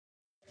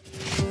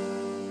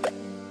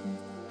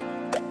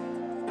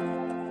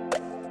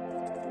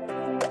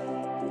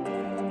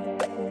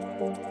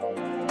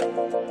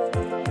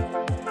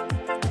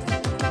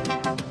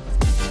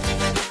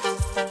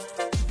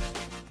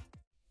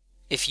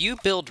If you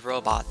build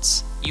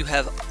robots, you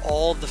have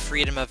all the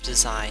freedom of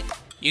design.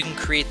 You can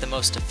create the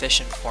most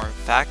efficient form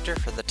factor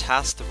for the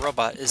task the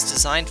robot is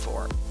designed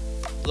for.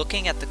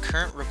 Looking at the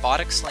current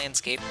robotics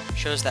landscape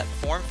shows that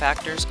form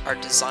factors are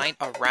designed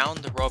around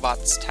the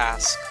robot's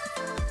task.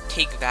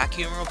 Take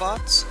vacuum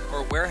robots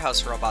or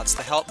warehouse robots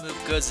to help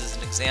move goods as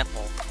an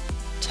example.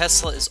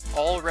 Tesla is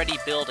already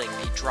building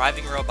a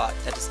driving robot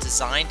that is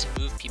designed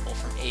to move people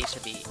from A to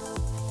B.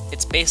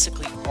 It's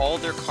basically all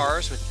their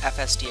cars with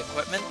FSD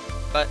equipment,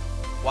 but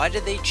why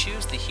did they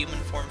choose the human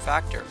form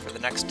factor for the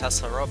next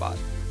Tesla robot?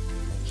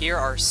 Here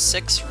are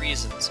 6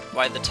 reasons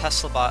why the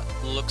Tesla bot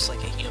looks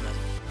like a human.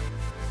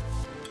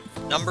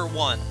 Number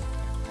 1.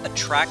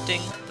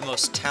 Attracting the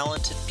most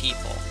talented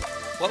people.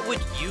 What would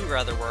you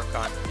rather work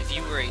on if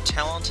you were a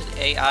talented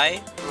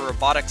AI or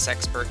robotics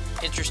expert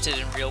interested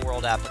in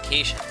real-world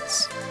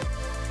applications?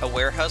 A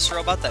warehouse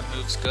robot that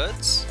moves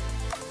goods?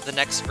 The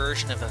next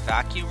version of a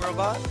vacuum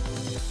robot?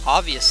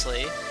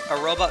 Obviously,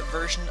 a robot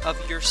version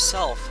of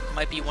yourself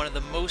might be one of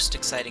the most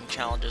exciting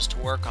challenges to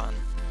work on.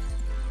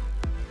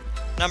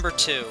 Number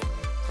 2.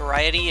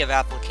 Variety of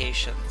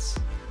applications.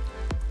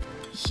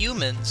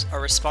 Humans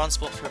are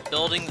responsible for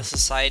building the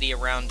society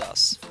around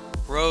us.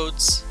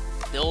 Roads,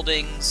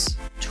 buildings,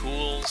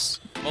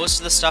 tools, most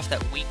of the stuff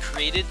that we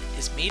created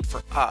is made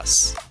for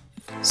us.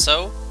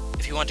 So,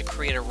 if you want to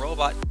create a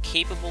robot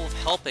capable of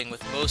helping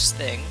with most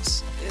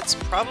things, it's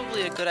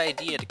probably a good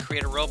idea to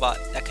create a robot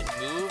that can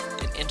move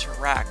and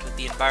interact with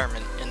the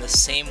environment in the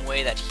same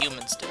way that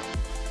humans do.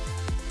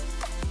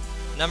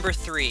 Number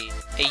 3.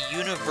 A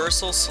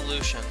universal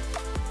solution.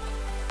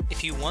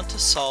 If you want to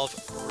solve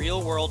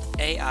real-world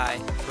AI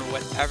for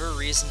whatever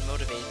reason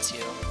motivates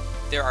you,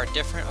 there are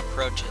different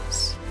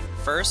approaches.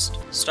 First,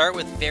 start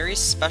with very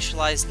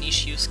specialized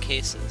niche use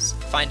cases.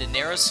 Find a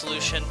narrow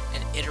solution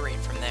and iterate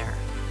from there.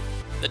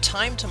 The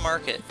time to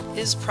market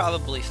is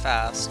probably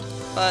fast,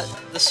 but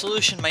the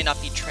solution might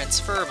not be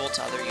transferable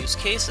to other use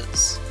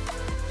cases.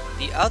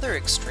 The other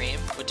extreme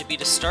would be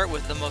to start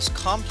with the most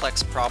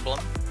complex problem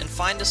and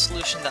find a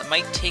solution that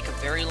might take a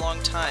very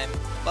long time,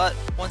 but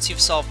once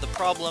you've solved the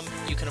problem,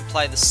 you can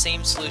apply the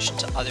same solution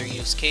to other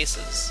use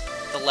cases.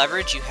 The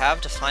leverage you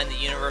have to find the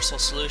universal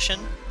solution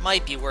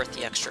might be worth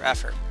the extra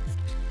effort.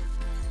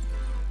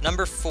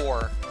 Number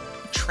 4.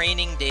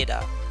 Training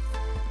data.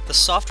 The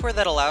software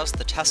that allows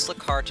the Tesla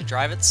car to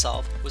drive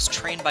itself was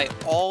trained by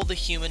all the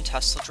human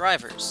Tesla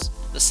drivers.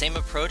 The same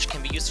approach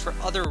can be used for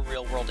other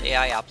real-world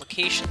AI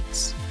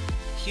applications.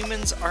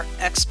 Humans are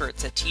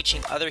experts at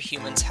teaching other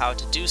humans how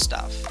to do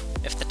stuff.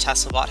 If the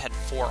Tesla bot had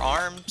 4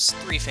 arms,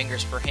 3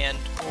 fingers per hand,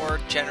 or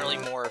generally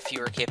more or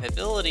fewer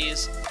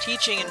capabilities,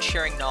 teaching and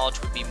sharing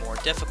knowledge would be more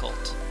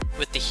difficult.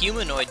 With the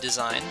humanoid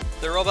design,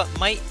 the robot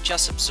might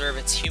just observe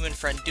its human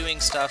friend doing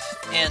stuff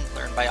and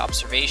learn by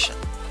observation.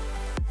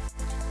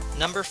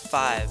 Number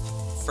 5.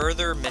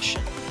 Further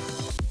mission.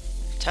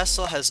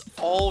 Tesla has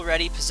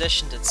already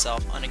positioned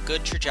itself on a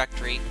good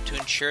trajectory to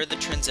ensure the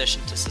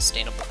transition to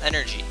sustainable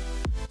energy.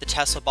 The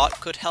Tesla bot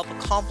could help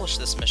accomplish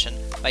this mission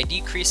by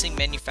decreasing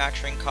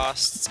manufacturing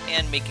costs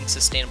and making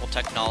sustainable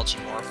technology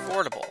more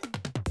affordable.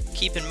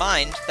 Keep in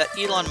mind that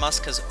Elon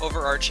Musk has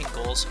overarching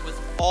goals with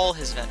all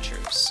his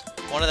ventures.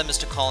 One of them is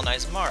to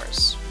colonize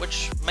Mars,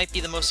 which might be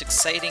the most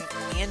exciting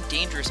and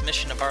dangerous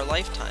mission of our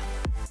lifetime.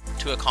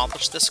 To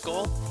accomplish this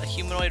goal, a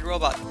humanoid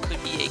robot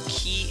could be a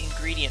key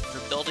ingredient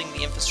for building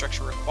the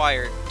infrastructure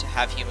required to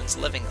have humans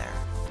living there.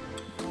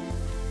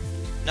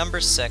 Number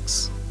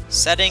 6.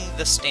 Setting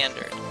the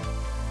standard.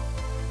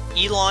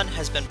 Elon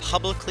has been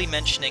publicly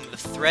mentioning the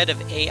threat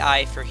of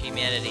AI for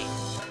humanity.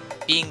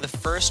 Being the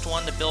first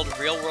one to build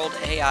real-world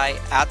AI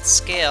at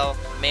scale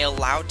may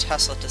allow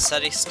Tesla to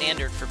set a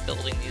standard for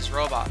building these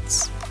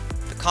robots.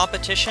 The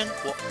competition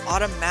will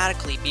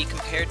automatically be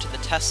compared to the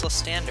Tesla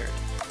standard,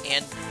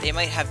 and they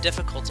might have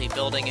difficulty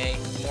building a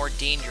more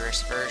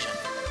dangerous version.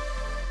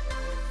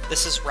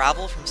 This is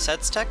Rabble from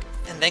cedzxtech,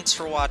 and thanks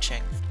for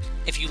watching.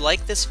 If you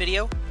like this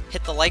video,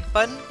 hit the like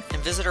button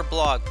and visit our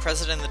blog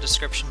present in the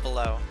description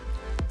below.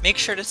 Make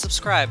sure to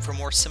subscribe for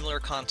more similar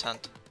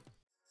content.